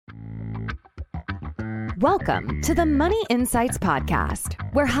Welcome to the Money Insights Podcast,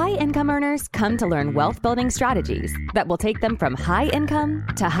 where high-income earners come to learn wealth-building strategies that will take them from high income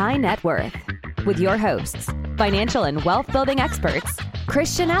to high net worth. With your hosts, financial and wealth-building experts,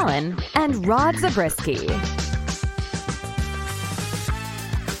 Christian Allen and Rod Zabriskie.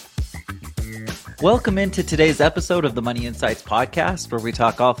 Welcome into today's episode of the Money Insights Podcast, where we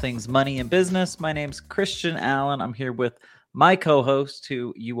talk all things money and business. My name's Christian Allen. I'm here with my co-host,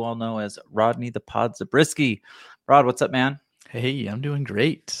 who you all know as Rodney the Pod Zabriskie. Rod, what's up, man? Hey, I'm doing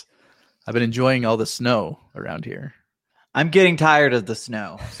great. I've been enjoying all the snow around here. I'm getting tired of the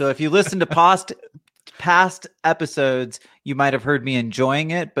snow. So if you listen to past episodes, you might have heard me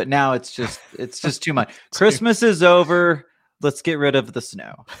enjoying it, but now it's just too much. Christmas is over. Let's get rid of the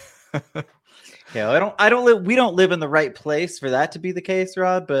snow. Yeah, we don't live in the right place for that to be the case,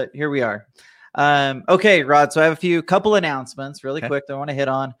 Rod, but here we are. Okay, Rod, so I have a couple announcements really quick that I want to hit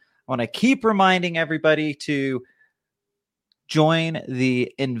on. I want to keep reminding everybody to join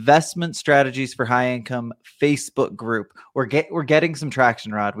the Investment Strategies for High Income Facebook group. We're getting some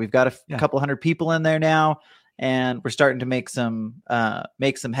traction, Rod. We've got a couple hundred people in there now, and we're starting to make some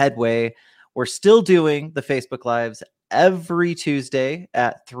headway. We're still doing the Facebook Lives every Tuesday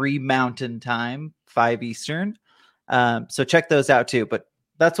at 3 Mountain Time, 5 Eastern. So check those out too. But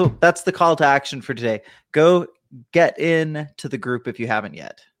that's the call to action for today. Go get in to the group if you haven't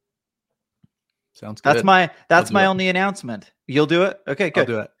yet. Sounds good. That's my only announcement. You'll do it? Okay, good. I'll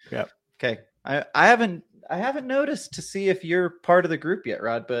do it. Yeah. Okay. I haven't noticed to see if you're part of the group yet,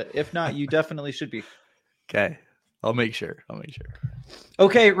 Rod, but if not, you definitely should be. Okay. I'll make sure.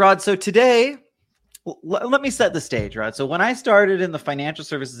 Okay, Rod. So today, let me set the stage, Rod. So when I started in the financial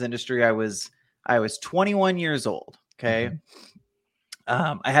services industry, I was 21 years old. Okay. Mm-hmm.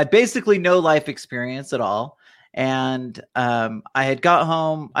 I had basically no life experience at all. And I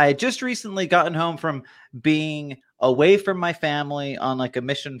had just recently gotten home from being away from my family on like a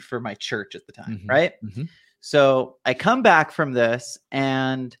mission for my church at the time. Mm-hmm. Right. Mm-hmm. So I come back from this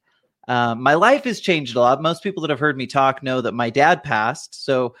and my life has changed a lot. Most people that have heard me talk know that my dad passed.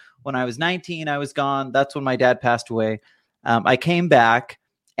 So when I was 19, I was gone. That's when my dad passed away. I came back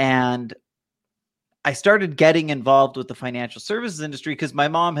and I started getting involved with the financial services industry because my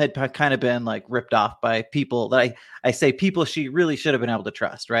mom had kind of been like ripped off by people that I say people she really should have been able to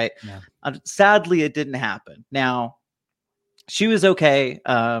trust. Right. Yeah. Sadly, it didn't happen. Now, she was okay.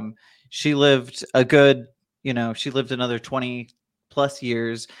 She lived she lived another 20 plus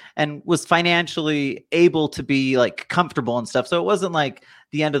years and was financially able to be like comfortable and stuff. So it wasn't like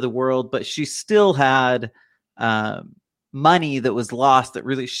the end of the world, but she still had money that was lost that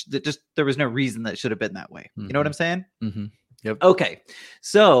really there was no reason that it should have been that way. Mm-hmm. You know what I'm saying? Mm-hmm. Yep. Okay.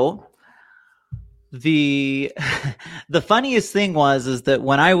 So the funniest thing is that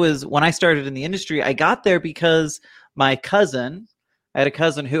when I started in the industry, I got there because I had a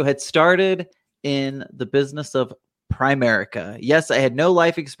cousin who had started in the business of Primerica. Yes, I had no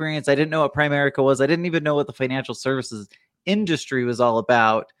life experience. I didn't know what Primerica was. I didn't even know what the financial services industry was all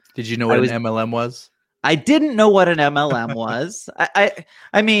about. Did you know what an MLM was? I didn't know what an MLM was.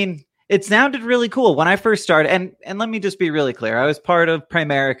 I mean, it sounded really cool when I first started. And let me just be really clear. I was part of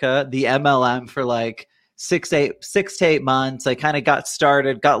Primerica, the MLM, for like 6 to 8 months. I kind of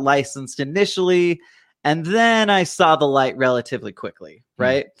got licensed initially, and then I saw the light relatively quickly,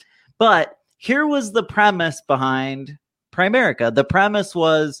 right? But here was the premise behind Primerica. The premise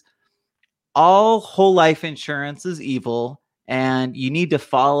was all whole life insurance is evil, and you need to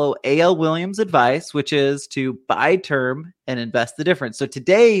follow A.L. Williams' advice, which is to buy term and invest the difference. So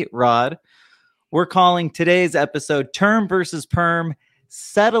today, Rod, we're calling today's episode Term versus PERM,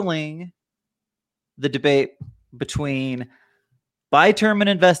 settling the debate between buy term and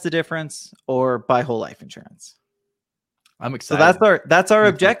invest the difference or buy whole life insurance. I'm excited. So that's our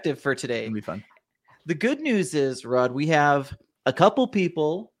objective for today. It'll be fun. The good news is, Rod, we have a couple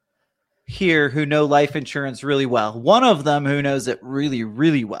people here who know life insurance really well. One of them who knows it really,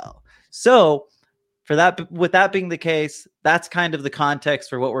 really well. So with that being the case, that's kind of the context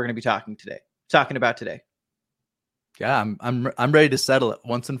for what we're going to be talking about today. Yeah, I'm ready to settle it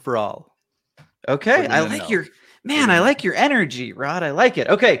once and for all. Okay. I like your energy, Rod. I like it.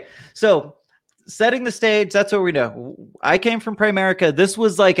 Okay. So setting the stage, that's what we know. I came from Primerica. This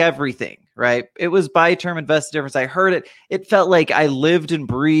was like everything, right? It was buy term, invest the difference. I heard it. It felt like I lived and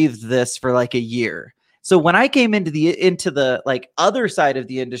breathed this for like a year. So when I came into the like other side of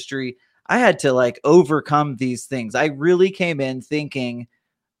the industry, I had to like overcome these things. I really came in thinking,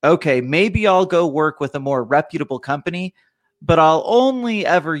 okay, maybe I'll go work with a more reputable company, but I'll only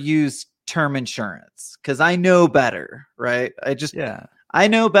ever use term insurance because I know better, right? I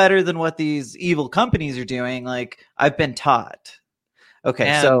know better than what these evil companies are doing. Like, I've been taught. Okay,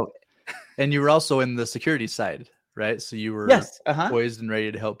 and you were also in the security side, right? So you were yes, poised and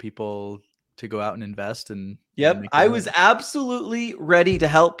ready to help people to go out and invest and yep. make I their was money. absolutely ready to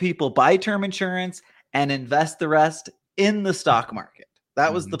help people buy term insurance and invest the rest in the stock market.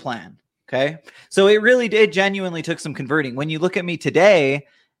 That was the plan. Okay. So it genuinely took some converting. When you look at me today,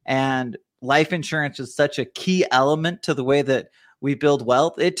 and life insurance is such a key element to the way that we build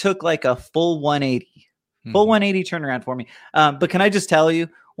wealth, it took like a full 180 turnaround for me. But can I just tell you,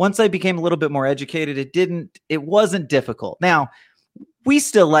 once I became a little bit more educated, it wasn't difficult. Now, we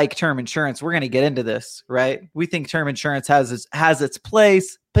still like term insurance. We're going to get into this, right? We think term insurance has its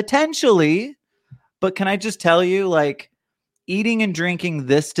place potentially, but can I just tell you, like, eating and drinking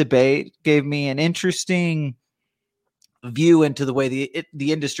this debate gave me an interesting view into the way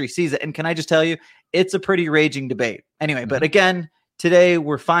the industry sees it. And can I just tell you, it's a pretty raging debate. Anyway, but again, today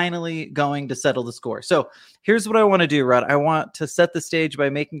we're finally going to settle the score. So here's what I want to do, Rod. I want to set the stage by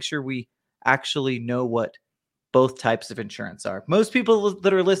making sure we actually know what both types of insurance are. Most people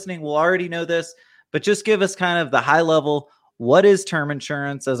that are listening will already know this, but just give us kind of the high level, what is term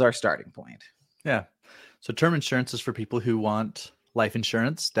insurance as our starting point? Yeah. So term insurance is for people who want life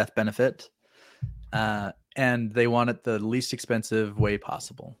insurance, death benefit, and they want it the least expensive way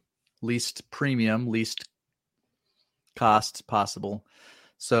possible, least premium, least cost possible.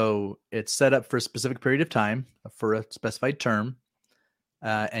 So it's set up for a specific period of time for a specified term,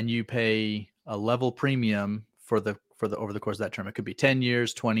 and you pay a level premium for the over the course of that term. It could be 10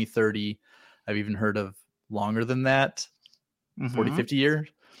 years, 20, 30. I've even heard of longer than that, 40, 50 years.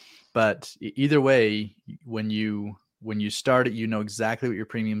 But either way, when you start it, you know exactly what your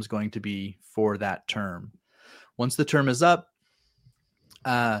premium is going to be for that term. Once the term is up,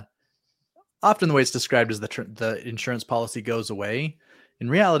 often the way it's described is the insurance policy goes away. In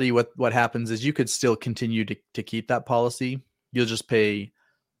reality, what happens is you could still continue to keep that policy. You'll just pay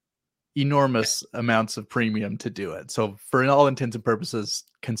enormous amounts of premium to do it. So for all intents and purposes,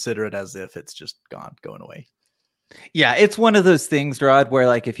 consider it as if it's just going away. Yeah, it's one of those things, Rod, where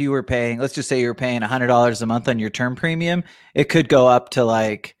like if you were paying, let's just say you were paying $100 a month on your term premium, it could go up to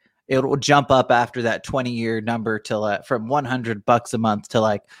like, it will jump up after that 20-year number to from $100 a month to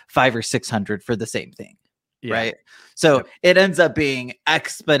like $500 or $600 for the same thing. Yeah. Right. So it ends up being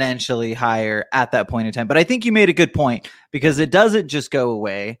exponentially higher at that point in time. But I think you made a good point, because it doesn't just go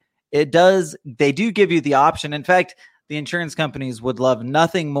away. They do give you the option. In fact, the insurance companies would love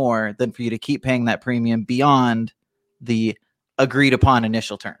nothing more than for you to keep paying that premium beyond the agreed upon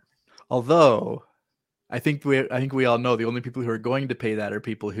initial term. Although I think we all know the only people who are going to pay that are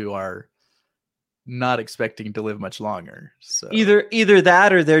people who are not expecting to live much longer. So either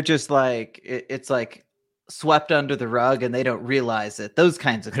that, or they're just like, it's like swept under the rug and they don't realize it. Those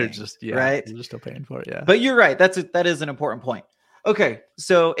kinds of things, right? They're just still paying for it. Yeah. But you're right. That is an important point. Okay.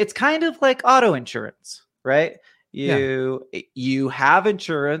 So it's kind of like auto insurance, right? You have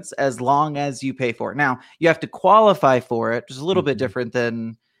insurance as long as you pay for it. Now, you have to qualify for it, which is a little bit different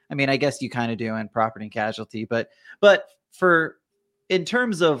than, I mean, I guess you kind of do in property and casualty, but in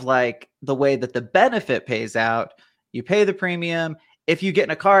terms of like the way that the benefit pays out, you pay the premium. If you get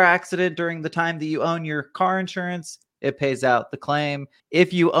in a car accident during the time that you own your car insurance, it pays out the claim.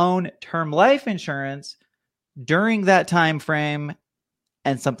 If you own term life insurance during that time frame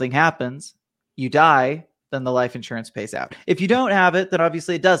and something happens, you die, then the life insurance pays out. If you don't have it, then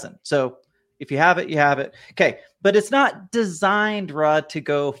obviously it doesn't. So if you have it, you have it. Okay. But it's not designed, Rod, to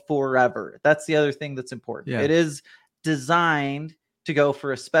go forever. That's the other thing that's important. Yeah. It is designed to go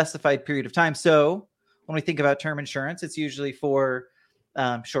for a specified period of time. So when we think about term insurance, it's usually for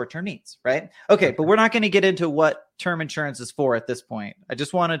short-term needs, right? Okay. But we're not going to get into what term insurance is for at this point. I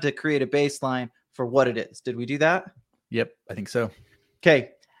just wanted to create a baseline for what it is. Did we do that? Yep. I think so.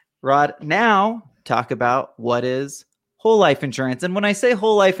 Okay. Rod, now talk about what is whole life insurance. And when I say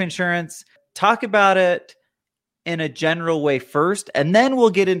whole life insurance, talk about it in a general way first, and then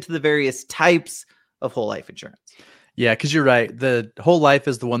we'll get into the various types of whole life insurance. Yeah, because you're right. The whole life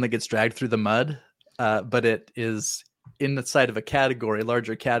is the one that gets dragged through the mud, but it is in the side of a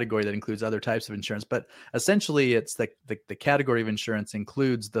larger category that includes other types of insurance. But essentially, it's the category of insurance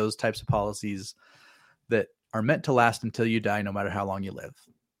includes those types of policies that are meant to last until you die, no matter how long you live.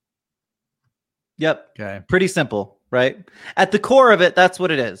 Yep. Okay. Pretty simple, right? At the core of it, that's what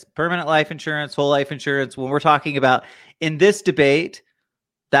it is. Permanent life insurance, whole life insurance. When we're talking about in this debate,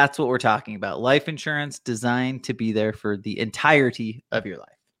 that's what we're talking about. Life insurance designed to be there for the entirety of your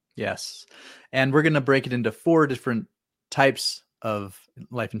life. Yes. And we're going to break it into 4 different types of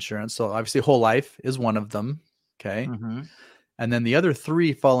life insurance. So obviously whole life is one of them. Okay. And then the other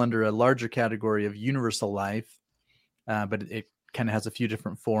three fall under a larger category of universal life, but it kind of has a few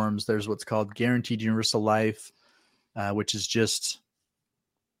different forms. There's what's called guaranteed universal life, which is just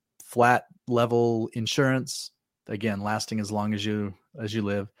flat level insurance, again, lasting as long as you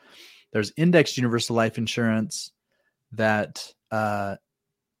live. There's indexed universal life insurance that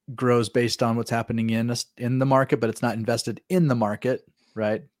grows based on what's happening in the market, but it's not invested in the market,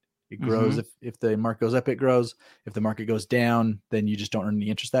 right? It grows if the market goes up, it grows. If the market goes down, then you just don't earn any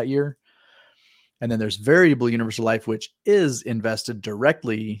interest that year. And then there's variable universal life, which is invested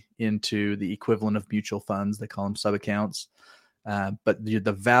directly into the equivalent of mutual funds. They call them sub-accounts. But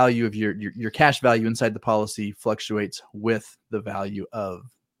the value of your cash value inside the policy fluctuates with the value of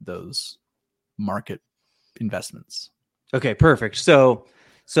those market investments. Okay, perfect. So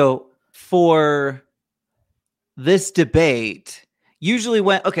for this debate, usually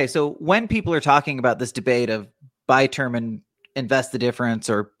when people are talking about this debate of buy term and invest the difference,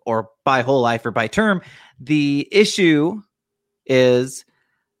 or buy whole life or buy term, the issue is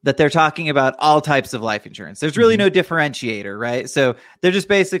that they're talking about all types of life insurance. There's really no differentiator, right? So they're just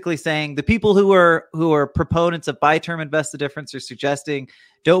basically saying the people who are proponents of buy term, invest the difference are suggesting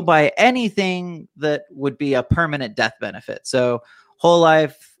don't buy anything that would be a permanent death benefit. So whole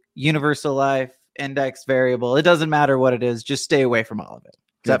life, universal life, index, variable, it doesn't matter what it is, just stay away from all of it.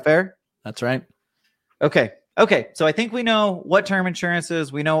 Is that fair? That's right. Okay. So I think we know what term insurance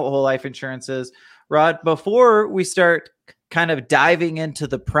is. We know what whole life insurance is. Rod, before we start kind of diving into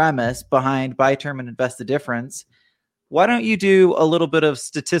the premise behind buy term and invest the difference, why don't you do a little bit of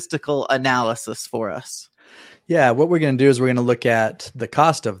statistical analysis for us? Yeah, what we're going to do is we're going to look at the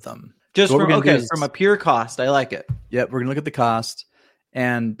cost of them. Just from a pure cost. I like it. Yep, we're going to look at the cost,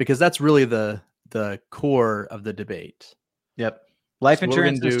 and because that's really the core of the debate. Yep. Life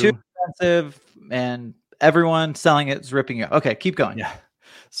insurance is too expensive, and everyone selling it is ripping you off. Okay, keep going. Yeah.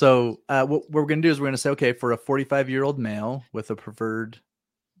 So what we're going to do is we're going to say, okay, for a 45-year-old male with a preferred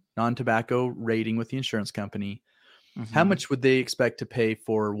non-tobacco rating with the insurance company, how much would they expect to pay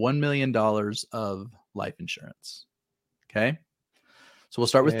for $1 million of life insurance? Okay. So we'll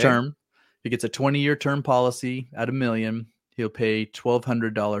start with term. If he gets a 20-year term policy at $1 million, he'll pay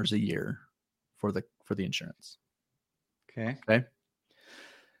 $1,200 a year for the insurance. Okay.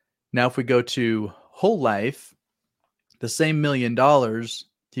 Now, if we go to whole life, the same $1 million,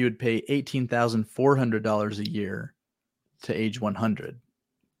 he would pay $18,400 a year to age 100.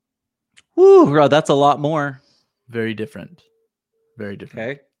 Woo, bro, that's a lot more. Very different. Very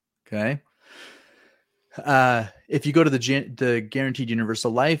different. Okay. If you go to the guaranteed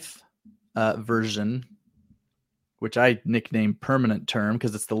universal life version, which I nickname permanent term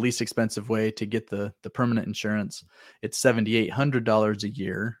because it's the least expensive way to get the permanent insurance, it's $7,800 a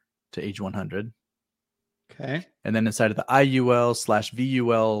year to age 100. Okay. And then inside of the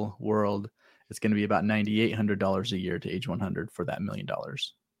IUL/VUL world, it's going to be about $9,800 a year to age 100 for that $1 million.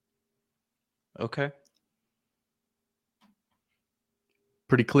 Okay.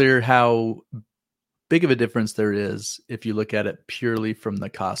 Pretty clear how big of a difference there is if you look at it purely from the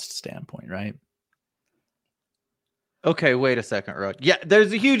cost standpoint, right? Okay, wait a second, Rod. Yeah,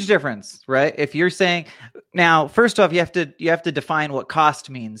 there's a huge difference, right? If you're saying now, first off, you have to define what cost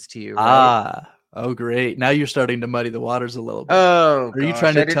means to you, right? Oh, great. Now you're starting to muddy the waters a little bit. Oh, are you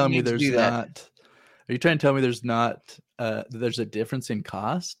trying to tell me there's not? Are you trying to tell me there's not? There's a difference in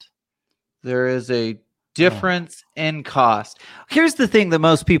cost? There is a difference in cost. Here's the thing that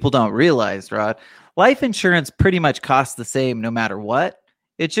most people don't realize, Rod. Life insurance pretty much costs the same no matter what.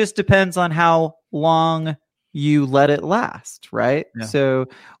 It just depends on how long you let it last, right? Yeah. So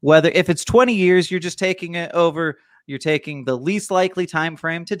if it's 20 years, you're just taking it over. You're taking the least likely time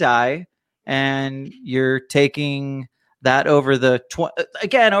frame to die, and you're taking that over the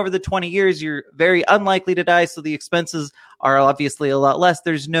 20 years, you're very unlikely to die. So the expenses are obviously a lot less.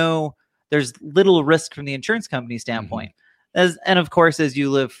 There's little risk from the insurance company standpoint. And of course, as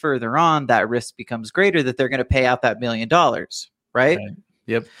you live further on, that risk becomes greater that they're going to pay out that $1 million, right?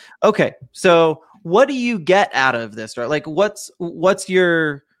 Yep. Okay. So what do you get out of this, right? Like what's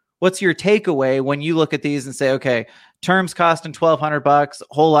your takeaway when you look at these and say, okay, terms costing $1,200,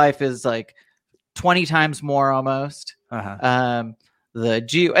 whole life is like 20 times more almost. Anyway,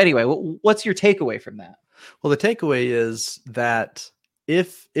 what's your takeaway from that? Well, the takeaway is that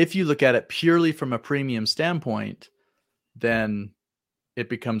if you look at it purely from a premium standpoint, then it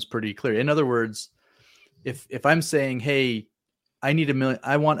becomes pretty clear. In other words, if I'm saying, hey, I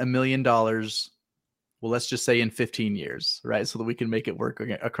want $1 million. Well, let's just say in 15 years, right? So that we can make it work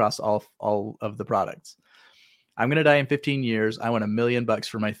across all of the products. I'm going to die in 15 years. I want $1 million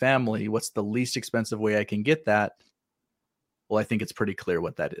for my family. What's the least expensive way I can get that? Well, I think it's pretty clear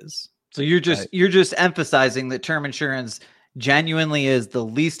what that is. So you're just emphasizing that term insurance genuinely is the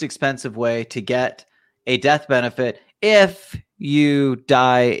least expensive way to get a death benefit if you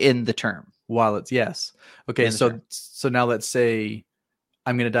die in the term. While it's yes. Okay, so now let's say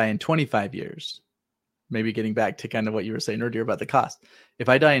I'm going to die in 25 years. Maybe getting back to kind of what you were saying earlier about the cost. If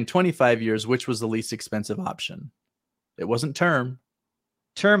I die in 25 years, which was the least expensive option? It wasn't term.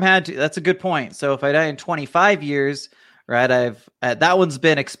 Term that's a good point. So if I die in 25 years, right, that one's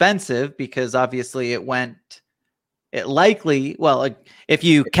been expensive because obviously if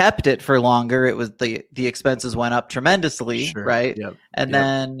you kept it for longer, it was the expenses went up tremendously, Sure. right? Yep. And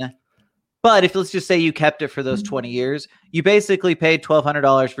then, but if let's just say you kept it for those 20 years, you basically paid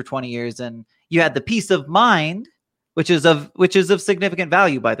 $1,200 for 20 years, and you had the peace of mind, which is of significant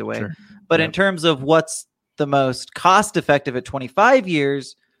value, by the way. Sure. But in terms of what's the most cost effective at 25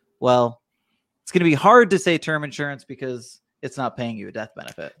 years, well, it's going to be hard to say term insurance because it's not paying you a death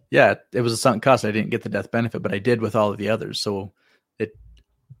benefit. Yeah, it was a sunk cost. I didn't get the death benefit, but I did with all of the others. So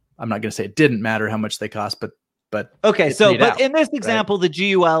I'm not going to say it didn't matter how much they cost, but okay. So, but in this example, the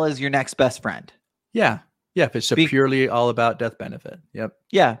GUL is your next best friend. Yeah. Yeah. If it's purely all about death benefit. Yep.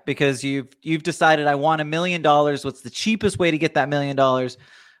 Yeah. Because you've decided I want $1 million. What's the cheapest way to get that $1 million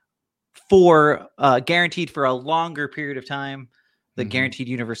for guaranteed for a longer period of time? The guaranteed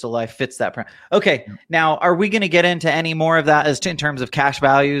universal life fits that. Okay. Now, are we going to get into any more of that in terms of cash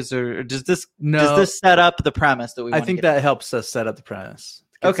values, or does this set up the premise that we? I think that helps us set up the premise.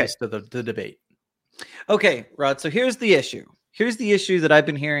 Okay. To the debate. Okay, Rod. So here's the issue. Here's the issue that I've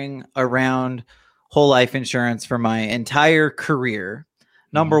been hearing around whole life insurance for my entire career.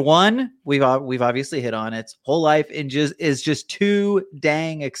 Number one, we've obviously hit on it. Whole life is just too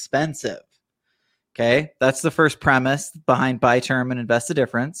dang expensive. Okay, that's the first premise behind buy term and invest the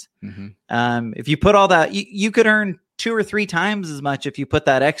difference. If you put all that, you could earn 2 or 3 times as much if you put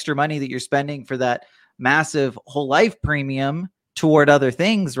that extra money that you're spending for that massive whole life premium toward other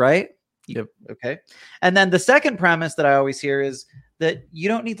things, right? Yep. Okay. And then the second premise that I always hear is that you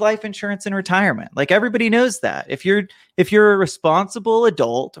don't need life insurance in retirement. Like everybody knows that. If you're a responsible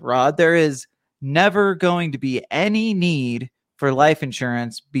adult, Rod, there is never going to be any need for life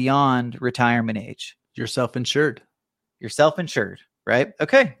insurance beyond retirement age. You're self-insured. You're self-insured, right?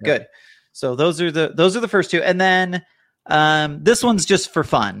 Okay, good. So those are the first two. And then this one's just for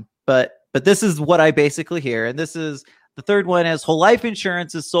fun, but this is what I basically hear. And this is the third one is whole life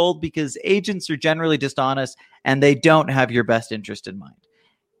insurance is sold because agents are generally dishonest and they don't have your best interest in mind.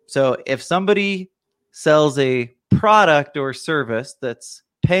 So if somebody sells a product or service that's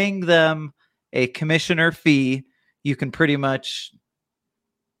paying them a commission or fee, you can pretty much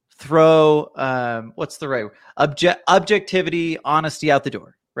throw what's the right word? Objectivity, honesty out the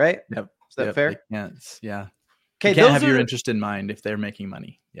door, right? Yep. Is that fair? Yes. Yeah. Okay. You can't have your interest in mind if they're making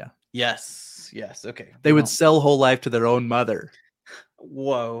money. Yeah. Yes. Okay. They would sell whole life to their own mother.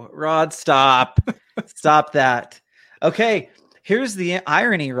 Whoa, Rod, stop. Stop that. Okay. Here's the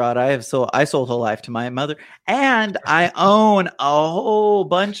irony, Rod. I sold whole life to my mother, and I own a whole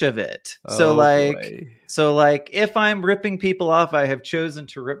bunch of it. So if I'm ripping people off, I have chosen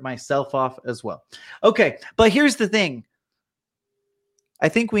to rip myself off as well. Okay, but here's the thing. I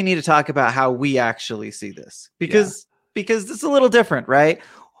think we need to talk about how we actually see this because it's a little different, right?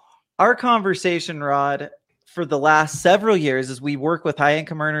 Our conversation, Rod, for the last several years as we work with high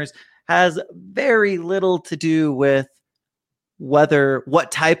income earners has very little to do with what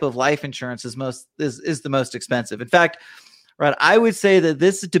type of life insurance is the most expensive. In fact, Rod, I would say that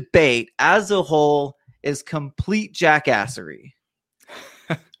this debate as a whole is complete jackassery.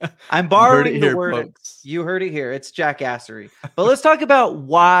 I'm borrowing the word. Folks. You heard it here. It's jackassery. But let's talk about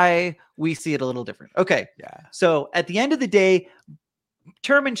why we see it a little different. Okay. Yeah. So at the end of the day,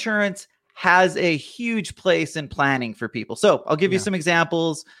 term insurance has a huge place in planning for people. So I'll give you some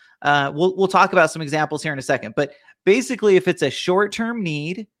examples. We'll talk about some examples here in a second. But basically, if it's a short-term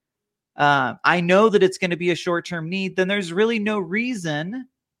need, I know that it's going to be a short-term need, then there's really no reason,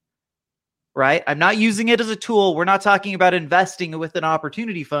 right? I'm not using it as a tool. We're not talking about investing with an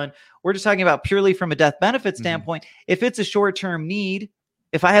opportunity fund. We're just talking about purely from a death benefit standpoint. If it's a short-term need,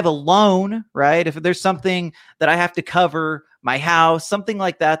 if I have a loan, right? If there's something that I have to cover, my house, something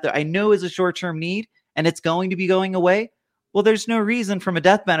like that I know is a short-term need and it's going to be going away, well, there's no reason from a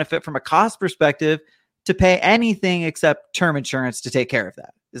death benefit, from a cost perspective, to pay anything except term insurance to take care of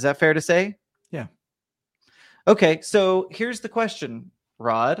that. Is that fair to say? Yeah. Okay, so here's the question,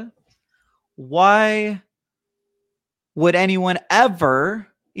 Rod. Why would anyone ever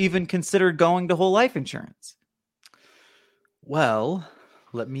even consider going to whole life insurance? Well,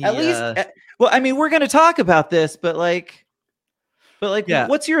 let me... At least, well, I mean, we're going to talk about this, but like... But like, Yeah.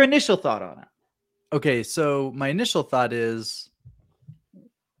 what's your initial thought on it? Okay, so my initial thought is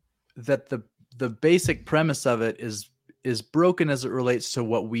that the basic premise of it is broken as it relates to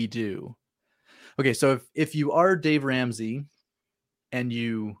what we do. Okay, so if you are Dave Ramsey and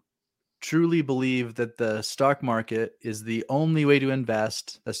you truly believe that the stock market is the only way to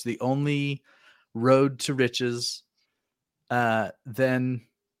invest, that's the only road to riches, then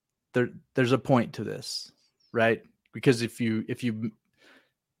there's a point to this, right? Because if you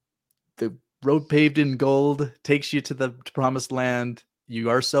the road paved in gold takes you to the promised land, you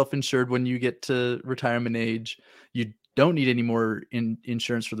are self-insured when you get to retirement age, you don't need any more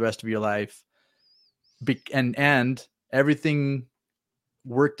insurance for the rest of your life, and everything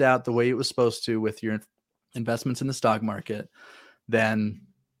worked out the way it was supposed to with your investments in the stock market, then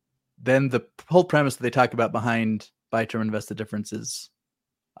the whole premise that they talk about behind buy term invest the difference is,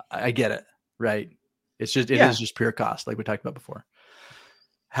 I get it, right? It is just pure cost, like we talked about before.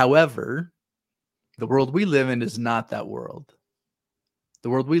 However, the world we live in is not that world. The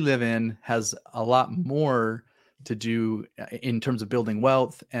world we live in has a lot more to do in terms of building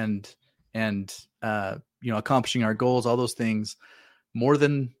wealth and accomplishing our goals, all those things, more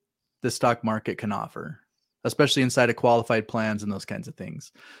than the stock market can offer, especially inside of qualified plans and those kinds of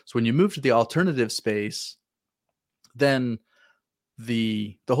things. So when you move to the alternative space, then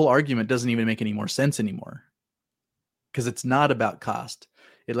the whole argument doesn't even make any more sense anymore, because it's not about cost.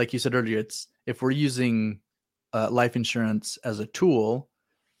 It, like you said earlier, it's if we're using life insurance as a tool,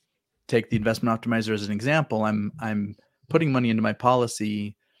 take the investment optimizer as an example. I'm putting money into my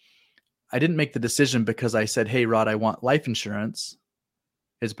policy. I didn't make the decision because I said, hey, Rod, I want life insurance.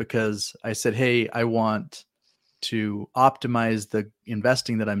 It's because I said, hey, I want to optimize the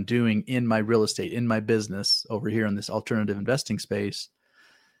investing that I'm doing in my real estate, in my business over here in this alternative investing space.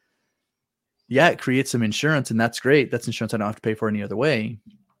 Yeah, it creates some insurance, and that's great. That's insurance I don't have to pay for any other way.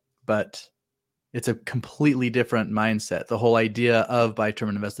 But it's a completely different mindset. The whole idea of buy term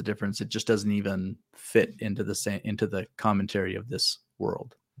and invest the difference, it just doesn't even fit into the commentary of this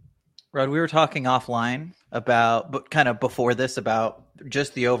world. Rod, we were talking offline about, kind of before this, about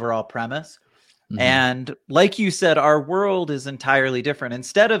just the overall premise. Mm-hmm. And like you said, our world is entirely different.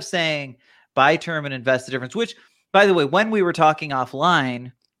 Instead of saying buy term and invest the difference, which, by the way, when we were talking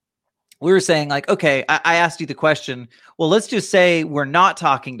offline, we were saying like, okay, I asked you the question, well, let's just say we're not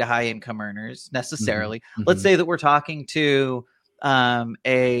talking to high income earners necessarily. Mm-hmm. Let's say that we're talking to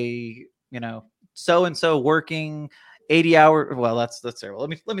so-and-so working 80 hour. Well, that's terrible.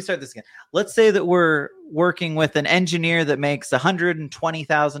 Let me start this again. Let's say that we're working with an engineer that makes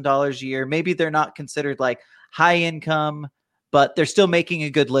 $120,000 a year. Maybe they're not considered like high income, but they're still making a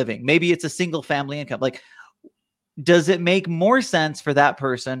good living. Maybe it's a single family income. Like, does it make more sense for that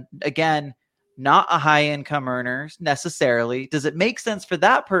person? Again, not a high income earner necessarily. Does it make sense for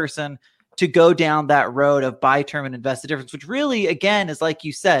that person to go down that road of buy term and invest the difference, which really, again, is like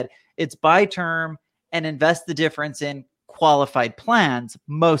you said, it's buy term and invest the difference in qualified plans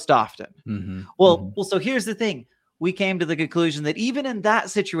most often. Mm-hmm. Well, so here's the thing. We came to the conclusion that even in that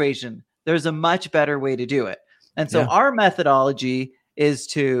situation, there's a much better way to do it. And so our methodology is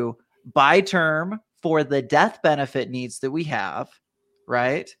to buy term for the death benefit needs that we have,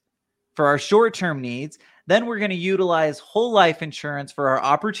 right? For our short-term needs. Then we're going to utilize whole life insurance for our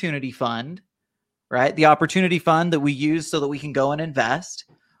opportunity fund, right? The opportunity fund that we use so that we can go and invest.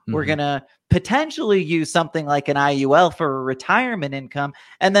 Mm-hmm. We're going to potentially use something like an IUL for a retirement income.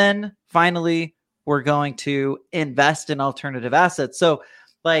 And then finally, we're going to invest in alternative assets. So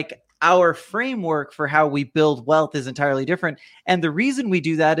like our framework for how we build wealth is entirely different. And the reason we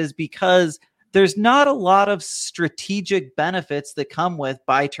do that is because there's not a lot of strategic benefits that come with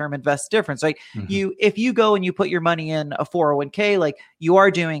buy term invest difference. Like if you go and you put your money in a 401k, like you are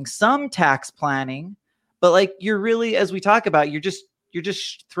doing some tax planning, but like you're really, as we talk about, you're just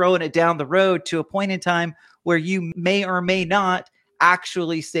throwing it down the road to a point in time where you may or may not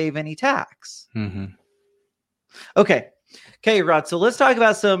actually save any tax. Mm-hmm. Okay, Rod. So let's talk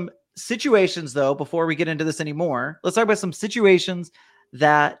about some situations though, before we get into this anymore. Let's talk about some situations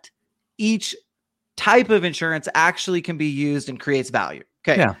that each type of insurance actually can be used and creates value.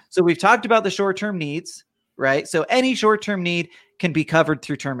 Okay. Yeah. So we've talked about the short-term needs, right? So any short-term need can be covered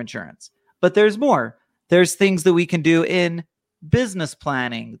through term insurance, but there's more. There's things that we can do in business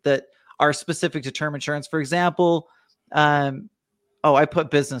planning that are specific to term insurance. For example, I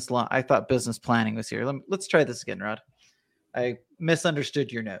put business law. I thought business planning was here. Let's try this again, Rod. I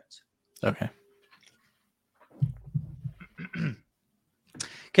misunderstood your notes. Okay.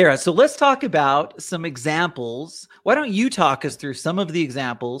 Okay, Rod, so let's talk about some examples. Why don't you talk us through some of the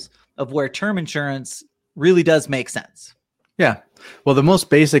examples of where term insurance really does make sense? Yeah. Well, the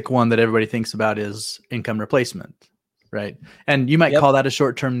most basic one that everybody thinks about is income replacement, right? And you might call that a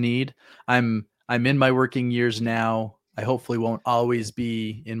short-term need. I'm in my working years now. I hopefully won't always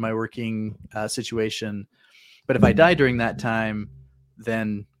be in my working situation. But if I die during that time,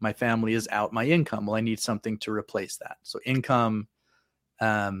 then my family is out my income. Well, I need something to replace that. So income,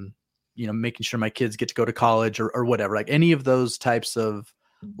 making sure my kids get to go to college or whatever, like any of those types of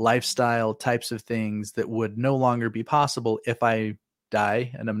lifestyle types of things that would no longer be possible if I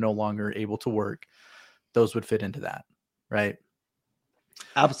die and I'm no longer able to work, those would fit into that, right?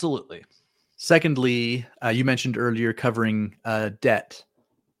 Absolutely. Secondly, you mentioned earlier covering debt,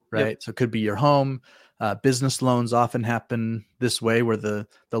 right? Yep. So it could be your home. Business loans often happen this way, where the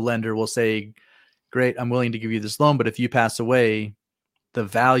lender will say, great, I'm willing to give you this loan, but if you pass away, the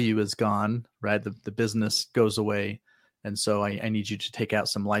value is gone, right? The business goes away. And so I need you to take out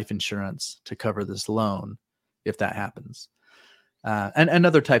some life insurance to cover this loan if that happens. And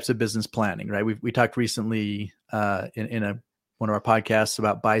other types of business planning, right? We talked recently in one of our podcasts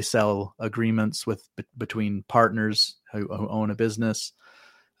about buy-sell agreements between partners who own a business.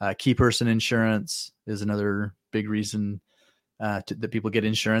 Key person insurance is another big reason that people get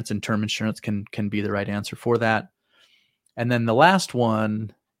insurance, and term insurance can be the right answer for that. And then the last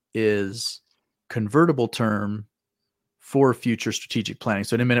one is convertible term for future strategic planning.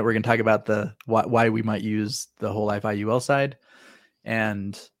 So in a minute, we're going to talk about why we might use the whole life IUL side.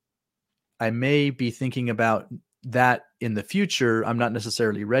 And I may be thinking about that in the future. I'm not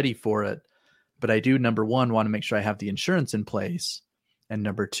necessarily ready for it, but I do, number one, want to make sure I have the insurance in place. And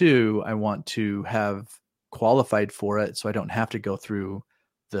number two, I want to have qualified for it so I don't have to go through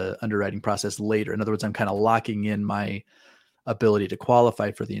the underwriting process later. In other words, I'm kind of locking in my ability to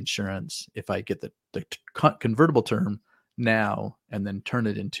qualify for the insurance if I get the convertible term now and then turn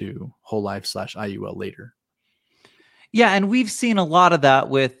it into whole life /IUL later. Yeah, and we've seen a lot of that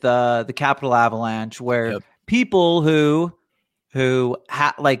with the capital avalanche, where people who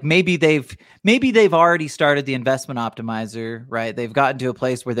maybe they've already started the investment optimizer, right? They've gotten to a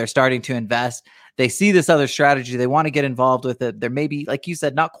place where they're starting to invest. They see this other strategy. They want to get involved with it. They're maybe, like you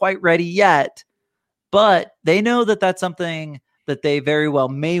said, not quite ready yet, but they know that that's something that they very well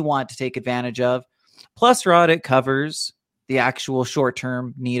may want to take advantage of. Plus, Rod, it covers the actual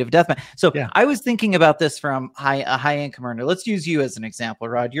short-term need of death benefit. So I was thinking about this from a high-income earner. Let's use you as an example,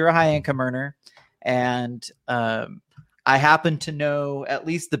 Rod. You're a high-income earner, and I happen to know at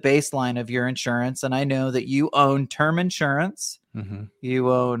least the baseline of your insurance, and I know that you own term insurance, you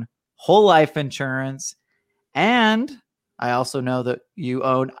own whole life insurance, and I also know that you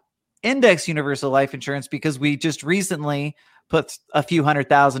own index universal life insurance, because we just recently put a few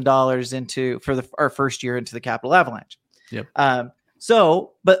 $100,000 for our first year into the capital avalanche. Yep.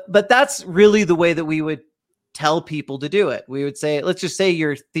 But that's really the way that we would tell people to do it. We would say, let's just say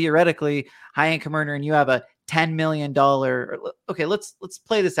you're theoretically high income earner and you have a $10 million. Okay, let's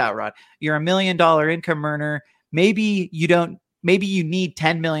play this out, Rod. You're $1 million income earner. Maybe you need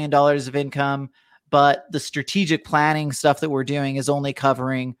 $10 million of income, but the strategic planning stuff that we're doing is only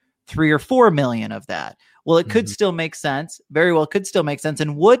covering 3 or 4 million of that. Well, it could still make sense. Very well could still make sense,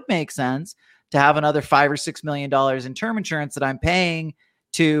 and would make sense to have another $5 or $6 million in term insurance that I'm paying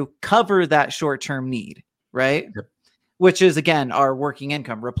to cover that short-term need, right? Yep. Which is, again, our working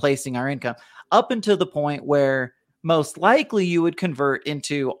income, replacing our income, up until the point where most likely you would convert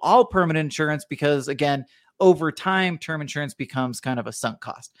into all permanent insurance, because, again, over time, term insurance becomes kind of a sunk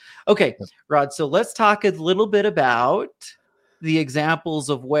cost. Okay, Rod, so let's talk a little bit about the examples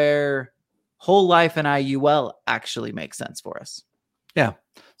of where whole life and IUL actually make sense for us. Yeah.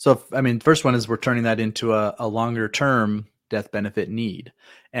 So, first one is we're turning that into a longer term death benefit need.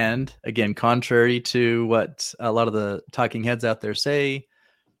 And again, contrary to what a lot of the talking heads out there say,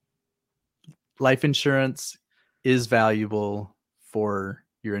 life insurance is valuable for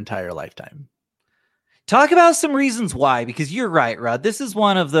your entire lifetime. Talk about some reasons why, because you're right, Rod. This is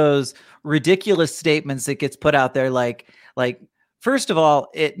one of those ridiculous statements that gets put out there. Like first of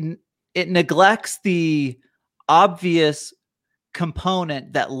all, it neglects the obvious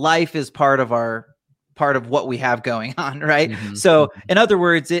component that life is part of what we have going on, right? So in other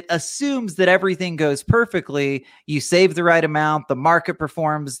words, it assumes that everything goes perfectly. You save the right amount, the market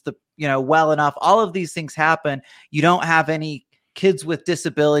performs well enough. All of these things happen. You don't have any kids with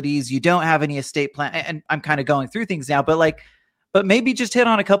disabilities. You don't have any estate plan. And I'm kind of going through things now, but maybe just hit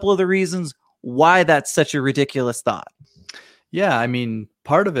on a couple of the reasons why that's such a ridiculous thought. Yeah.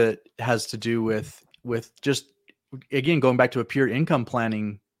 Part of it has to do with just, again, going back to a pure income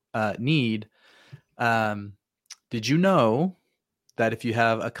planning need. Did you know that if you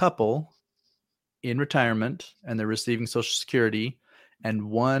have a couple in retirement and they're receiving Social Security and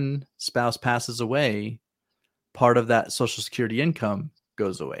one spouse passes away, part of that Social Security income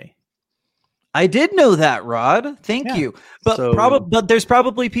goes away. I did know that, Rod. Thank you. But but there's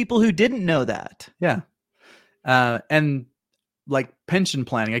probably people who didn't know that. Yeah. And like pension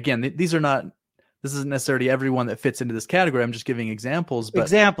planning, again, this isn't necessarily everyone that fits into this category. I'm just giving examples.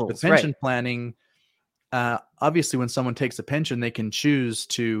 But with pension planning, obviously when someone takes a pension, they can choose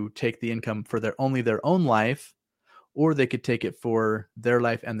to take the income for only their own life, or they could take it for their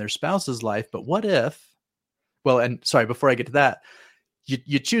life and their spouse's life. But what if, before I get to that,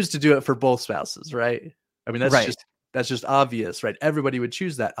 you choose to do it for both spouses, right? I mean, that's just obvious, right? Everybody would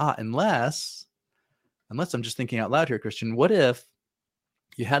choose that. Unless I'm just thinking out loud here, Christian, what if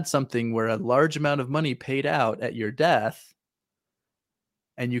you had something where a large amount of money paid out at your death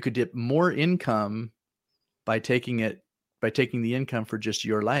and you could get more income by taking the income for just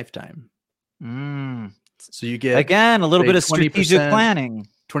your lifetime? So you get, again, a little bit of strategic planning,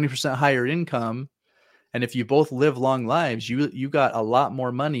 20% higher income. And if you both live long lives, you got a lot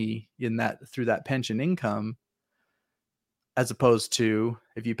more money through that pension income, as opposed to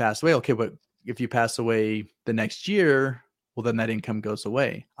if you pass away. Okay, but if you pass away the next year, well, then that income goes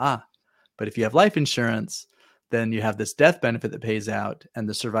away. But if you have life insurance, then you have this death benefit that pays out, and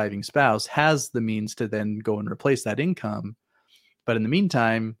the surviving spouse has the means to then go and replace that income. But in the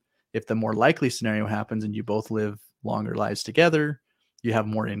meantime, if the more likely scenario happens and you both live longer lives together, you have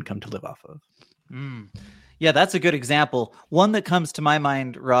more income to live off of. Yeah, that's a good example. One that comes to my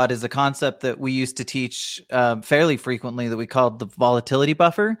mind, Rod, is a concept that we used to teach fairly frequently that we called the volatility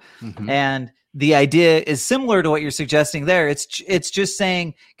buffer. Mm-hmm. And the idea is similar to what you're suggesting there. It's just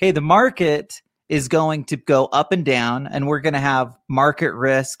saying, okay, the market is going to go up and down, and we're going to have market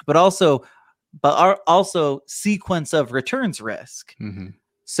risk, but also sequence of returns risk. Mm-hmm.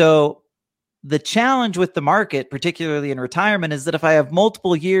 So the challenge with the market, particularly in retirement, is that if I have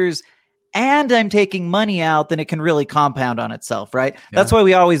multiple years and I'm taking money out, then it can really compound on itself, right? Yeah. That's why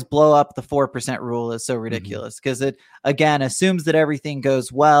we always blow up the 4% rule. Is so ridiculous, because it, again, assumes that everything goes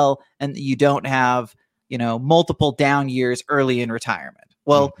well and you don't have, multiple down years early in retirement.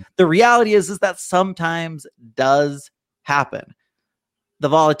 Well, the reality is that sometimes does happen. The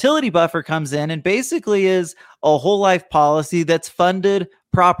volatility buffer comes in and basically is a whole life policy that's funded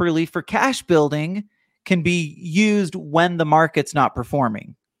properly for cash building, can be used when the market's not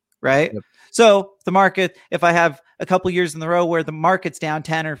performing. Right. Yep. So if I have a couple years in a row where the market's down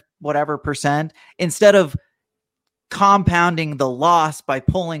 10 or whatever percent, instead of compounding the loss by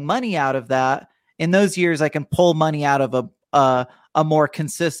pulling money out of that, in those years, I can pull money out of a more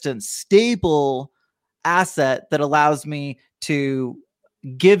consistent, stable asset that allows me to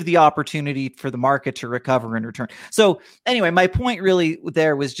give the opportunity for the market to recover and return. So anyway, my point really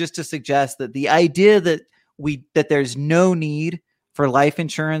there was just to suggest that the idea that there's no need for life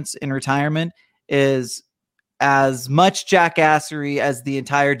insurance in retirement is as much jackassery as the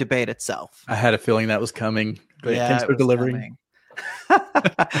entire debate itself. I had a feeling that was coming. Thanks for delivering.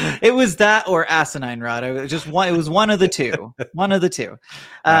 It was that or asinine, Rod. It was one of the two. One of the two.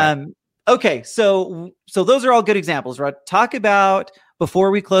 Okay, so those are all good examples, Rod.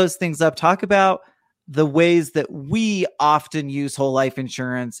 Before we close things up, talk about the ways that we often use whole life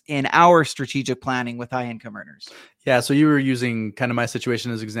insurance in our strategic planning with high income earners. Yeah. So you were using kind of my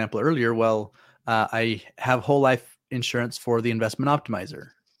situation as an example earlier. Well, I have whole life insurance for the investment optimizer,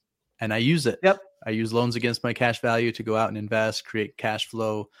 and I use it. Yep. I use loans against my cash value to go out and invest, create cash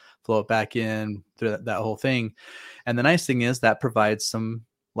flow it back in, through that whole thing. And the nice thing is that provides some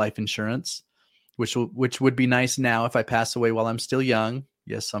life insurance, which would be nice now if I pass away while I'm still young.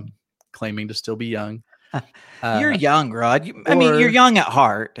 Yes, I'm claiming to still be young. You're young, Rod. You're young at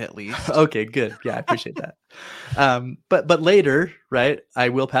heart, at least. Okay, good. Yeah, I appreciate that. But later, right, I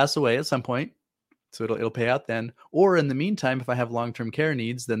will pass away at some point, so it'll pay out then. Or in the meantime, if I have long-term care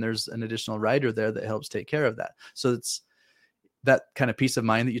needs, then there's an additional rider there that helps take care of that. So it's that kind of peace of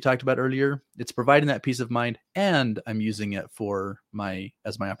mind that you talked about earlier. It's providing that peace of mind, and I'm using it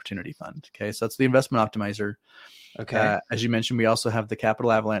as my opportunity fund. Okay, so that's the investment optimizer. Okay. As you mentioned, we also have the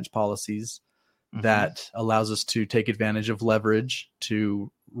capital avalanche policies that allows us to take advantage of leverage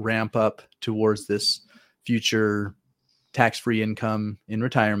to ramp up towards this future tax-free income in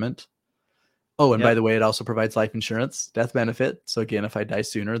retirement. Oh, and by the way, it also provides life insurance, death benefit. So again, if I die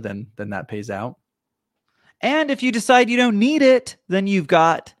sooner, then that pays out. And if you decide you don't need it, then you've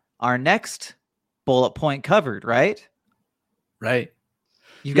got our next bullet point covered, right? Right.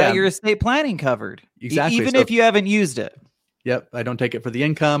 You've got your estate planning covered. Exactly. Even if you haven't used it. Yep. I don't take it for the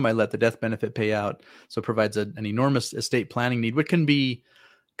income. I let the death benefit pay out. So it provides an enormous estate planning need, which can be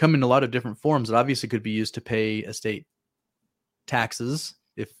come in a lot of different forms. It obviously could be used to pay estate taxes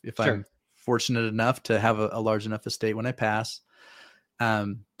if Sure. I'm fortunate enough to have a large enough estate when I pass.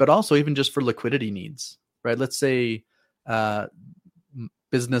 But also even just for liquidity needs, right? Let's say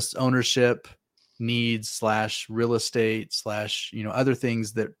business ownership needs / real estate / other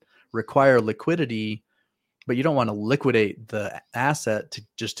things that require liquidity, but you don't want to liquidate the asset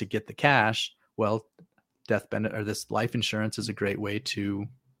to get the cash. Well, death benefit or this life insurance is a great way to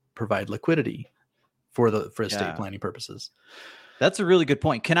provide liquidity for estate planning purposes. That's a really good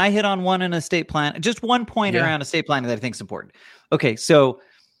point. Can I hit on one in estate plan? Just one point around estate planning that I think is important. Okay, so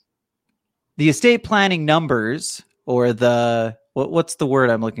the estate planning numbers, or what's the word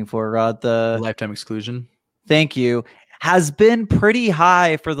I'm looking for, Rod? The lifetime exclusion. Thank you. Has been pretty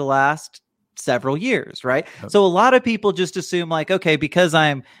high for the last several years, right? Yep. So a lot of people just assume like, okay, because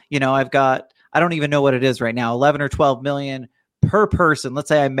I don't even know what it is right now, 11 or 12 million per person. Let's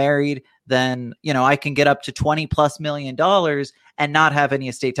say I'm married, then, I can get up to $20+ million and not have any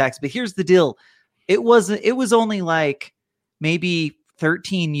estate tax. But here's the deal. It was only like maybe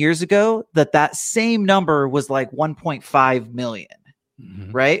 13 years ago that same number was like 1.5 million,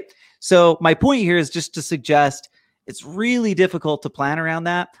 right? So my point here is just to suggest it's really difficult to plan around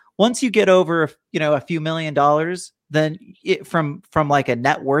that. Once you get over, a few $1 million, then from like a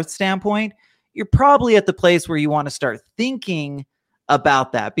net worth standpoint, you're probably at the place where you want to start thinking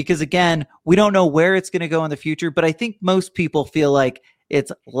about that, because again, we don't know where it's going to go in the future, but I think most people feel like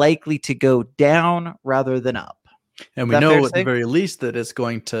it's likely to go down rather than up. And we know at the very least that it's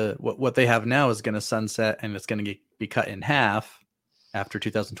going to, what they have now is going to sunset, and it's going to be cut in half after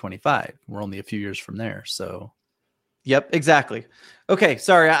 2025. We're only a few years from there. So. Yep, exactly. Okay.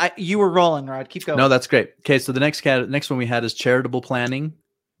 Sorry. You were rolling, Rod. Keep going. No, that's great. Okay. So the next one we had is charitable planning.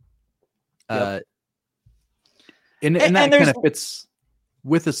 Yep. And that kind of fits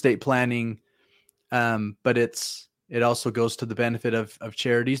with estate planning. But it also goes to the benefit of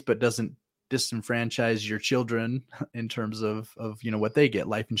charities, but doesn't disenfranchise your children in terms of what they get.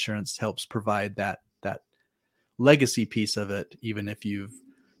 Life insurance helps provide that legacy piece of it, even if you've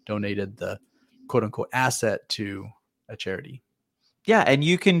donated the quote unquote asset to a charity. Yeah. And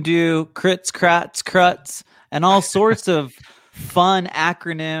you can do crits, crats, cruts, and all sorts of fun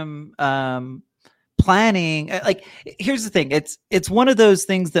acronym, planning. Like, here's the thing. It's one of those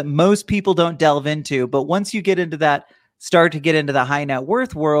things that most people don't delve into, but once you start to get into the high net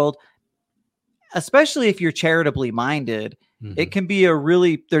worth world, especially if you're charitably minded, it can be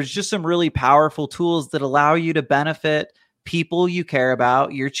there's just some really powerful tools that allow you to benefit people you care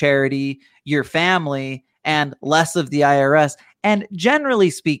about, your charity, your family, and less of the IRS. And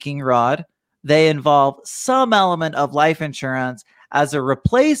generally speaking, Rod, they involve some element of life insurance as a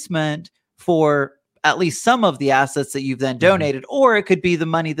replacement for at least some of the assets that you've then donated, or it could be the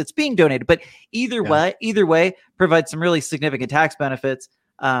money that's being donated. But either way, provides some really significant tax benefits,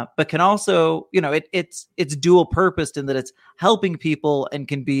 but can also, it's dual purposed in that it's helping people and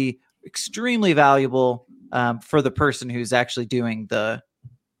can be extremely valuable for the person who's actually doing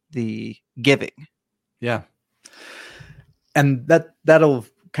the giving. Yeah. And that'll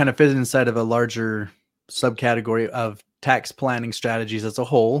kind of fit inside of a larger subcategory of tax planning strategies as a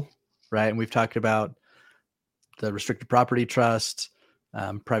whole, right? And we've talked about the restricted property trust,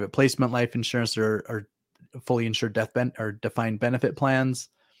 private placement life insurance, or fully insured or defined benefit plans,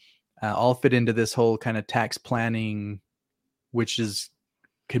 all fit into this whole kind of tax planning, which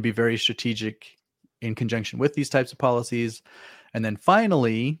could be very strategic in conjunction with these types of policies. And then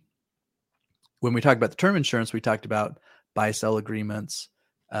finally, when we talk about the term insurance, we talked about buy-sell agreements,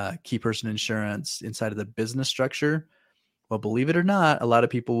 key person insurance inside of the business structure. Well, believe it or not, a lot of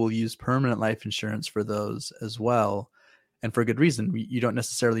people will use permanent life insurance for those as well. And for a good reason. You don't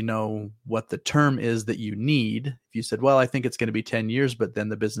necessarily know what the term is that you need. If you said, well, I think it's going to be 10 years, but then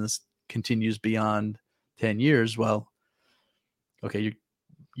the business continues beyond 10 years. Well, okay, you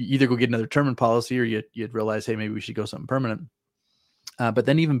either go get another term policy, or you'd realize, hey, maybe we should go something permanent. But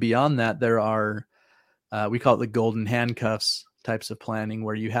then even beyond that, there are, we call it the golden handcuffs types of planning,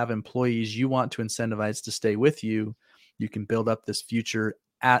 where you have employees you want to incentivize to stay with you. You can build up this future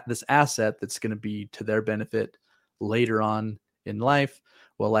this asset that's going to be to their benefit later on in life.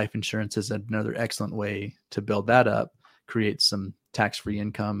 Well, life insurance is another excellent way to build that up, create some tax-free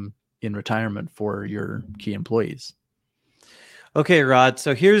income in retirement for your key employees. Okay, Rod.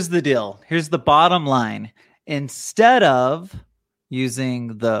 So here's the deal. Here's the bottom line. Instead of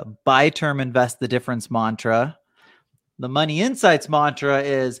using the buy term, invest the difference mantra, the Money Insights mantra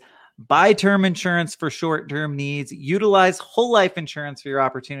is buy term insurance for short-term needs, utilize whole life insurance for your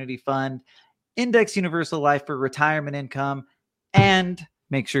opportunity fund, index universal life for retirement income, and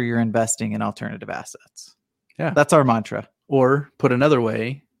make sure you're investing in alternative assets. Yeah. That's our mantra. Or put another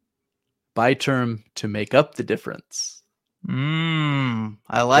way, buy term to make up the difference.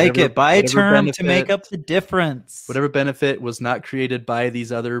 I like Whatever- it. Buy term benefit- to make up the difference. Whatever benefit was not created by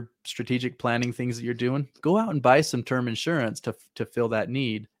these other strategic planning things that you're doing, go out and buy some term insurance to fill that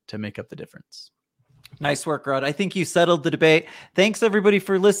need to make up the difference. Nice work, Rod. I think you settled the debate. Thanks, everybody,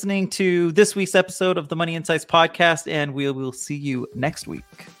 for listening to this week's episode of the Money Insights podcast, and we will see you next week.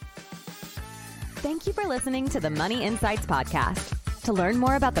 Thank you for listening to the Money Insights podcast. To learn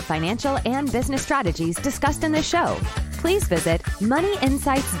more about the financial and business strategies discussed in this show, please visit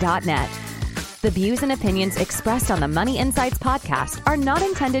moneyinsights.net. The views and opinions expressed on the Money Insights podcast are not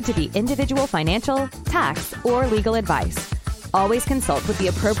intended to be individual financial, tax, or legal advice. Always consult with the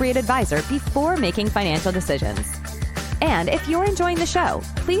appropriate advisor before making financial decisions. And if you're enjoying the show,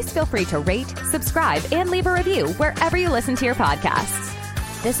 please feel free to rate, subscribe, and leave a review wherever you listen to your podcasts.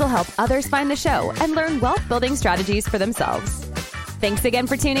 This will help others find the show and learn wealth building strategies for themselves. Thanks again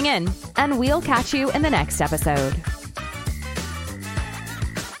for tuning in, and we'll catch you in the next episode.